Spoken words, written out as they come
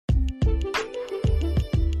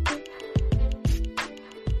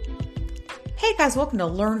Hey guys, welcome to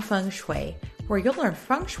Learn Feng Shui, where you'll learn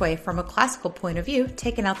Feng Shui from a classical point of view,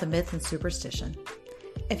 taking out the myths and superstition.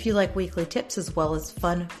 If you like weekly tips as well as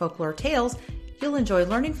fun folklore tales, you'll enjoy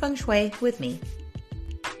learning Feng Shui with me.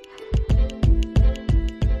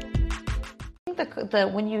 I think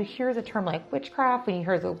that when you hear the term like witchcraft, when you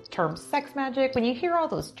hear the term sex magic, when you hear all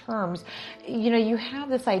those terms, you have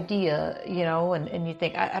this idea, and you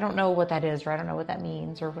think, I don't know what that is, or I don't know what that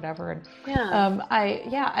means, or whatever. And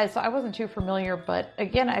so I wasn't too familiar, but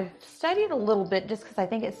again, I've studied a little bit just because I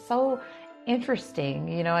think it's so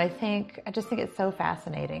interesting. I just think it's so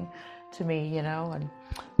fascinating to me, and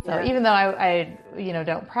so even though I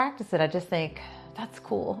don't practice it, I just think that's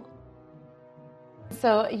cool.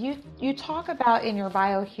 So you talk about in your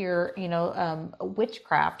bio here,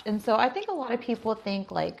 witchcraft. And so I think a lot of people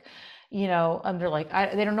think like, they're like,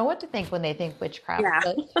 they don't know what to think when they think witchcraft.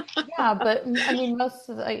 Yeah. But I mean,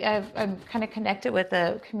 I'm kind of connected with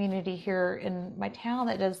a community here in my town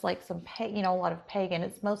that does like a lot of pagan.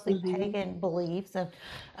 It's mostly pagan beliefs.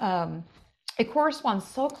 And it corresponds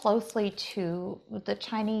so closely to the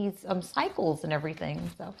Chinese cycles and everything.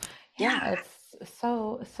 So it's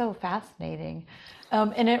so fascinating.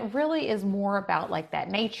 And it really is more about like that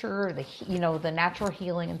nature, the natural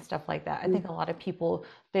healing and stuff like that. I think a lot of people,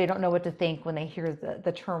 they don't know what to think when they hear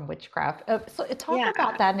the term witchcraft. So talk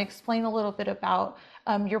about that and explain a little bit about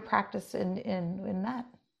your practice in that.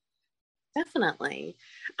 Definitely.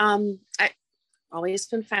 I always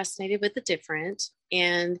been fascinated with the different,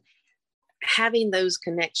 and having those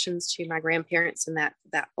connections to my grandparents and that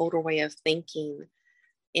older way of thinking.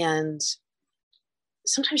 And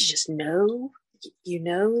sometimes you just know,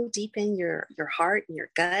 deep in your heart and your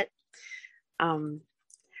gut. I'm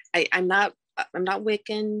not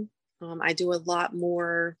Wiccan. I do a lot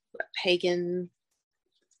more pagan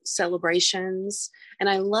celebrations, and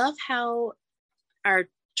I love how our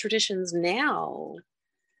traditions now,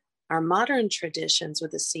 our modern traditions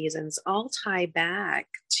with the seasons, all tie back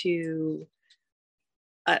to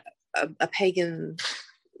a pagan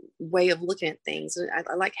way of looking at things. And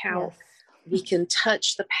I like how we can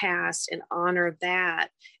touch the past and honor that,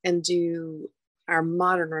 and do our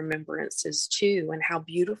modern remembrances too, and how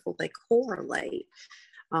beautiful they correlate.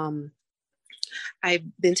 I've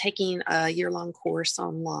been taking a year-long course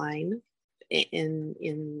online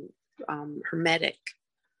in Hermetic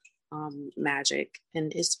magic,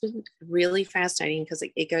 and it's been really fascinating because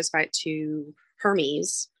it goes back to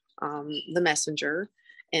Hermes, the messenger,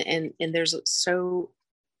 and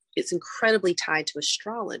it's incredibly tied to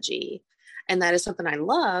astrology. And that is something I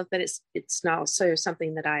love, but it's not also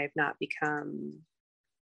something that I have not become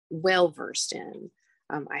well versed in.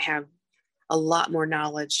 I have a lot more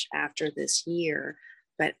knowledge after this year,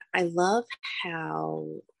 but I love how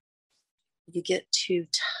you get to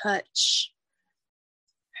touch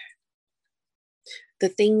the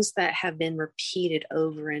things that have been repeated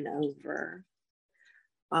over and over.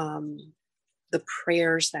 The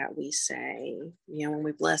prayers that we say, when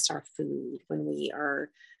we bless our food, when we are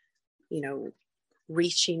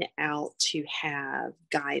reaching out to have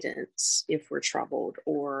guidance if we're troubled,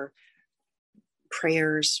 or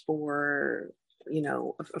prayers for,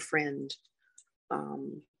 a friend,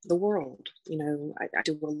 the world. I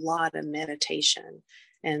do a lot of meditation.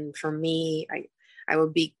 And for me, I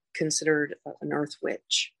would be considered an earth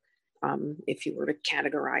witch. If you were to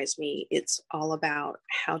categorize me, it's all about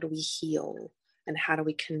how do we heal and how do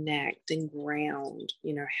we connect and ground,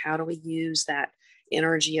 how do we use that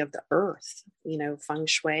energy of the earth. Feng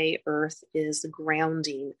Shui, earth is the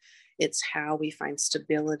grounding. It's how we find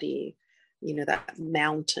stability. That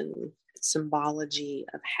mountain symbology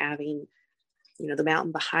of having, the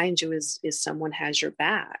mountain behind you is someone has your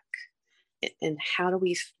back. And how do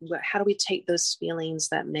we take those feelings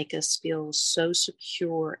that make us feel so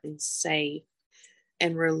secure and safe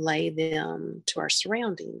and relay them to our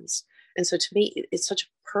surroundings? And so to me, it's such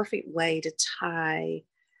a perfect way to tie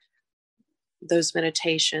those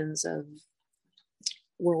meditations of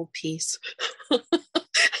world peace.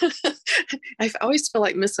 I always feel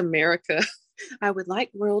like Miss America. I would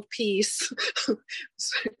like world peace,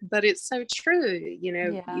 but it's so true.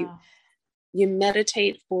 You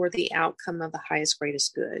meditate for the outcome of the highest,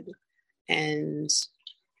 greatest good. And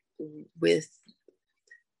with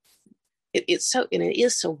it is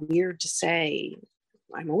so weird to say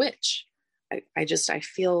I'm a witch. I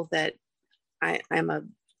feel that I'm a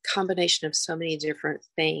combination of so many different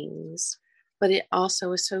things, but it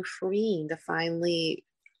also is so freeing to finally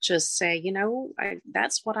just say,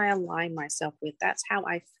 that's what I align myself with. That's how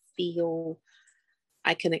I feel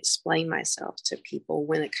I can explain myself to people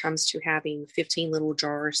when it comes to having 15 little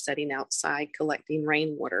jars sitting outside collecting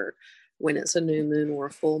rainwater. when it's a new moon or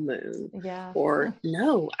a full moon. Yeah. Or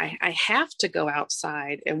no, I have to go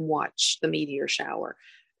outside and watch the meteor shower.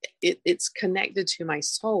 It's connected to my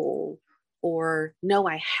soul. Or no,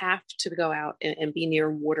 I have to go out and be near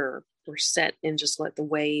water or sit and just let the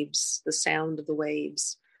waves, the sound of the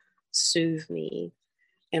waves, soothe me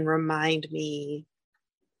and remind me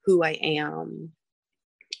who I am.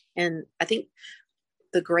 And I think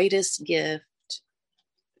the greatest gift,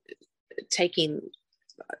 taking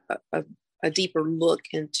a deeper look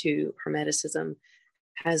into Hermeticism,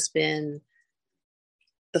 has been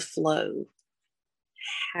the flow,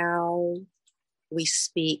 how we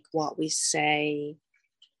speak, what we say,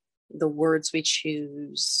 the words we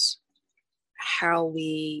choose, how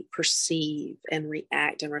we perceive and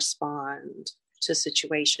react and respond to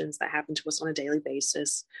situations that happen to us on a daily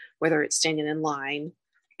basis, whether it's standing in line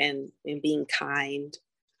and being kind,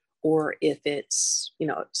 or if it's,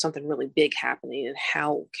 something really big happening, and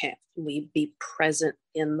how can we be present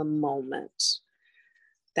in the moment.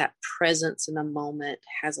 That presence in the moment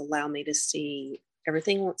has allowed me to see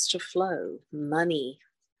everything wants to flow. Money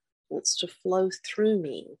wants to flow through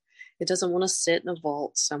me. It doesn't want to sit in a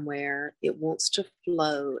vault somewhere. It wants to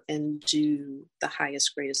flow and do the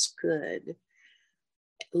highest, greatest good.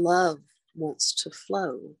 Love wants to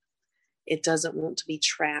flow. It doesn't want to be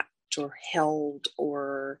trapped or held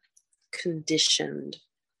or conditioned.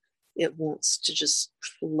 It wants to just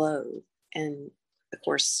flow. And of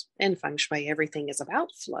course, in Feng Shui, everything is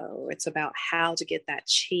about flow. It's about how to get that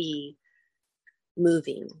qi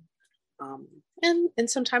moving. And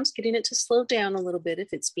sometimes getting it to slow down a little bit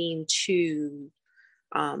if it's being too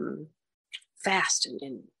fast.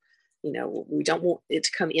 And we don't want it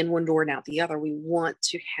to come in one door and out the other. We want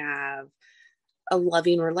to have a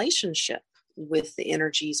loving relationship with the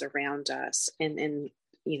energies around us. And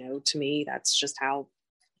to me, that's just how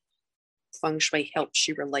Feng Shui helps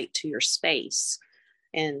you relate to your space.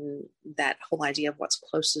 And that whole idea of what's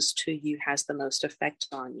closest to you has the most effect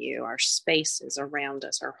on you. Our spaces around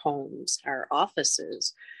us, our homes, our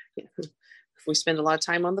offices. If we spend a lot of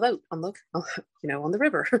time on the boat, on the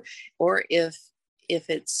river, or if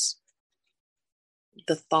it's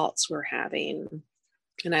the thoughts we're having.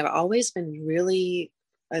 And I've always been really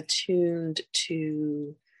attuned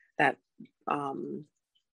to that,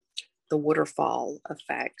 the waterfall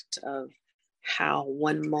effect of how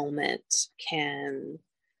one moment can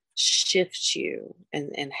shift you,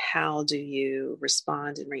 and how do you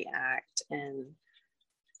respond and react and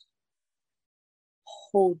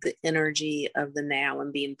hold the energy of the now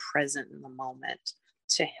and being present in the moment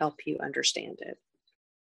to help you understand it.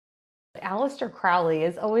 Aleister Crowley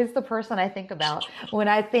is always the person I think about when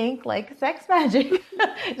I think like sex magic,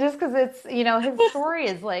 just because it's, his story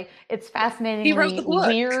is like, it's He wrote the fascinatingly book.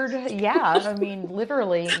 weird. Yeah. I mean,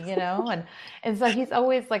 literally, and so he's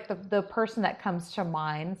always like the person that comes to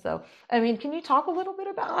mind. So, I mean, can you talk a little bit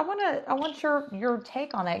about, I want your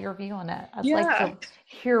take on that, your view on that. I'd like Yeah. to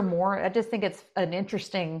hear more. I just think it's an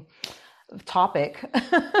interesting topic.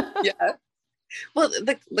 Yeah. Well,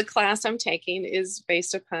 the class I'm taking is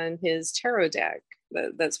based upon his tarot deck.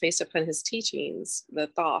 That's based upon his teachings, the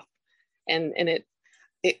Thoth, and it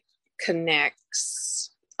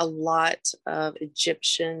connects a lot of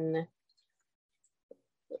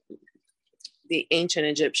the ancient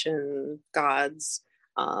Egyptian gods.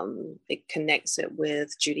 It connects it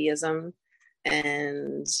with Judaism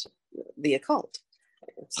and the occult.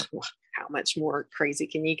 How much more crazy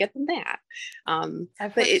can you get than that?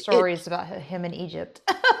 I've heard stories about him in Egypt.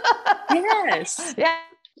 Yes. Yeah.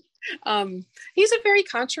 He's a very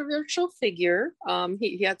controversial figure.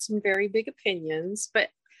 He had some very big opinions, but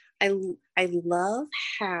I love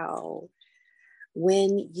how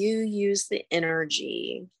when you use the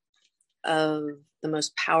energy of the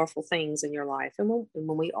most powerful things in your life, and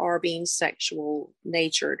when we are being sexual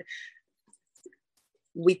natured,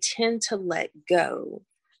 we tend to let go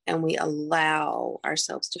and we allow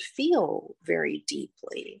ourselves to feel very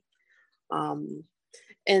deeply. And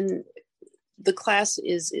the class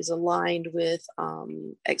is aligned with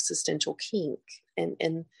existential kink,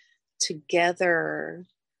 and together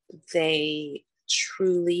they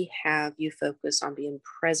truly have you focus on being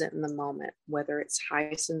present in the moment, whether it's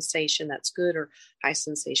high sensation that's good or high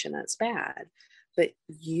sensation that's bad. But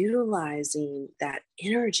utilizing that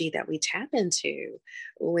energy that we tap into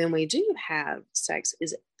when we do have sex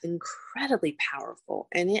is incredibly powerful,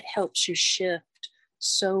 and it helps you shift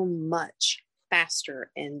so much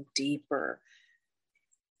faster and deeper.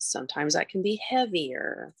 Sometimes that can be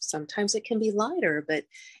heavier, sometimes it can be lighter, but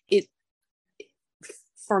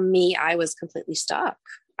for me, I was completely stuck.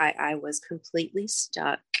 I was completely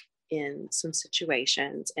stuck in some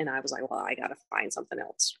situations, and I was like, well, I got to find something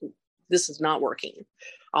else this is not working.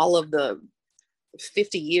 All of the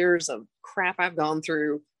 50 years of crap I've gone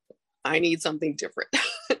through, I need something different.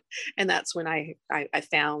 And that's when I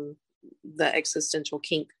found the Existential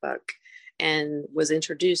Kink book and was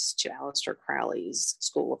introduced to Aleister Crowley's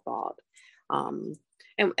school of thought.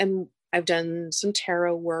 And I've done some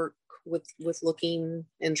tarot work with looking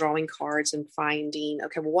and drawing cards and finding,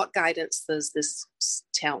 okay, well, what guidance does this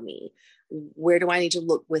tell me? Where do I need to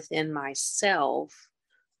look within myself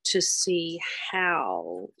to see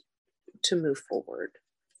how to move forward?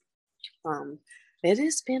 It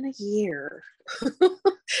has been a year.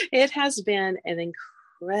 It has been an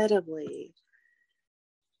incredibly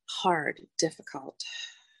hard, difficult.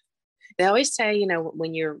 They always say, you know,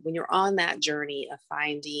 when you're on that journey of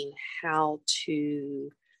finding how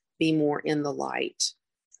to be more in the light,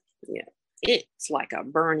 you know, it's like a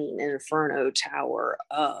burning inferno tower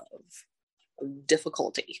of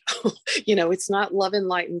difficulty. You know, it's not love and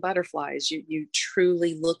light and butterflies. You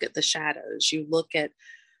truly look at the shadows. You look at,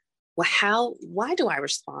 well, why do I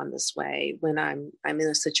respond this way when I'm in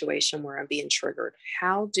a situation where I'm being triggered?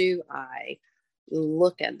 How do I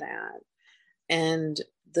look at that? And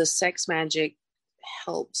the sex magic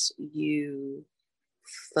helps you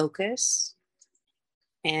focus,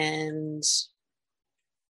 and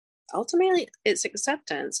ultimately it's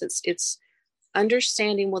acceptance. It's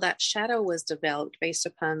understanding, well, that shadow was developed based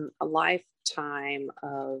upon a lifetime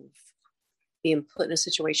of being put in a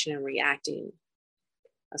situation and reacting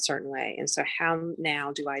a certain way. And so how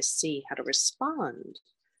now do I see how to respond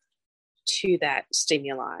to that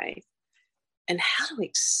stimuli? And how to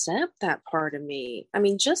accept that part of me? I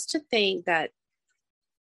mean, just to think that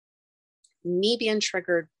me being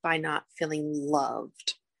triggered by not feeling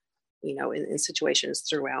loved, you know, in situations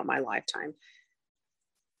throughout my lifetime,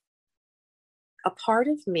 a part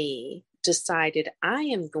of me decided I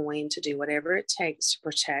am going to do whatever it takes to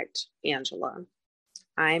protect Angela.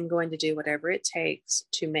 I am going to do whatever it takes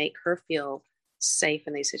to make her feel safe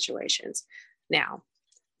in these situations. Now,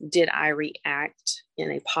 did I react in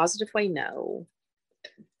a positive way? No.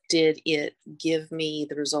 Did it give me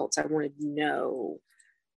the results I wanted? No.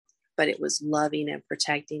 But it was loving and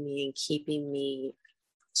protecting me and keeping me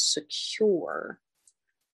secure.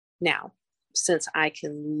 Now, since I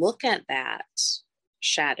can look at that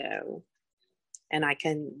shadow and I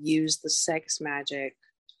can use the sex magic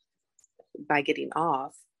by getting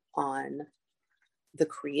off on the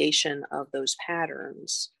creation of those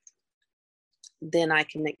patterns, then I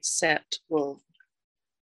can accept, well,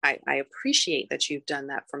 I appreciate that you've done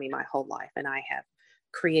that for me my whole life, and I have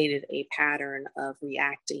created a pattern of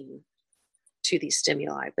reacting to these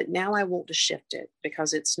stimuli. But now I want to shift it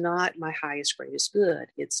because it's not my highest, greatest good.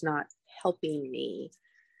 It's not helping me.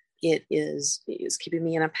 It is keeping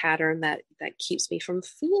me in a pattern that keeps me from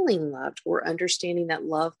feeling loved or understanding that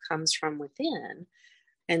love comes from within.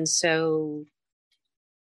 And so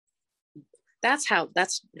that's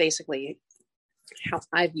basically how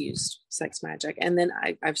I've used sex magic. And then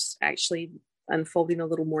I've actually unfolding a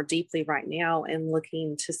little more deeply right now and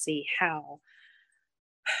looking to see how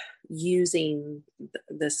using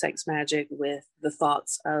the sex magic with the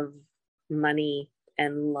thoughts of money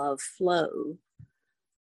and love flow,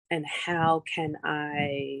 and how can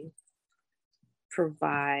I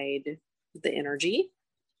provide the energy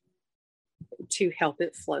to help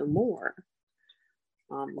it flow more.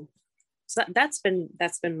 So that's been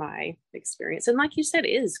my experience. And like you said,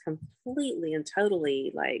 it is completely and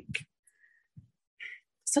totally like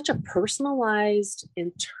such a personalized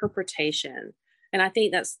interpretation. And I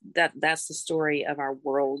think that's the story of our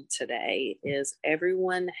world today, is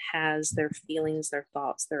everyone has their feelings, their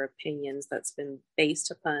thoughts, their opinions that's been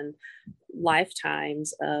based upon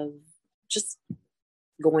lifetimes of just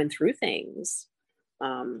going through things.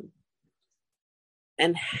 And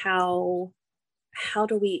how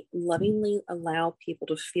do we lovingly allow people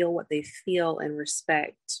to feel what they feel and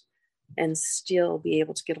respect, and still be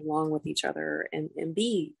able to get along with each other and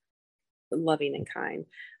be loving and kind?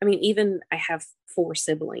 I mean, even I have 4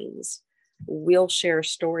 siblings. We'll share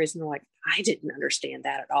stories and they're like, I didn't understand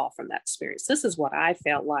that at all from that experience. This is what I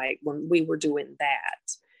felt like when we were doing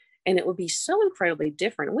that. And it would be so incredibly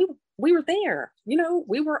different. We were there, you know,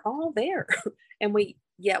 we were all there. And we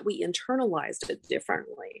internalized it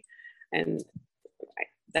differently. And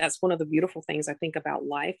that's one of the beautiful things I think about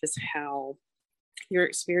life, is how your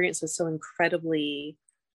experience is so incredibly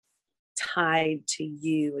tied to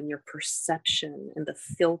you and your perception and the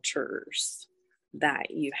filters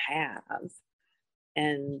that you have,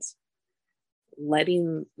 and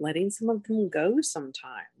letting some of them go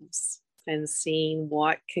sometimes, and seeing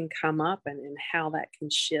what can come up and how that can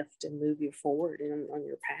shift and move you forward on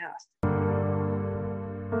your path.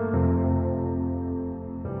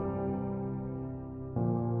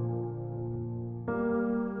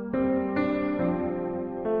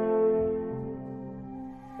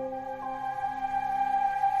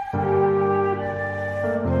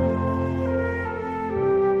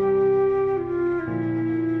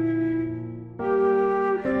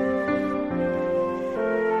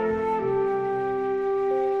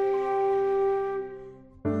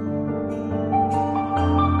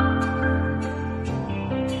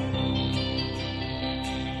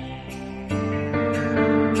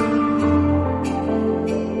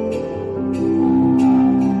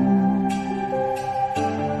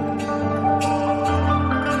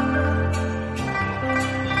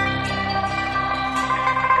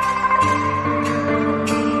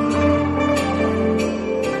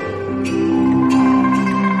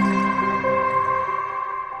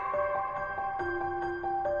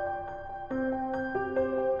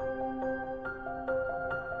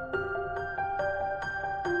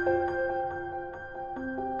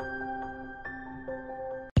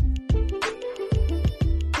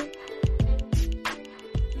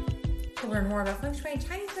 learn more about Feng Shui and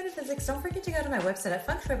Chinese metaphysics, don't forget to go to my website at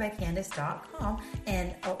fengshuibycandice.com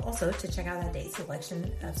and also to check out that date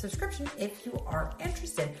selection subscription if you are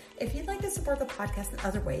interested. If you'd like to support the podcast in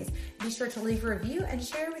other ways, be sure to leave a review and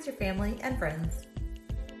share with your family and friends.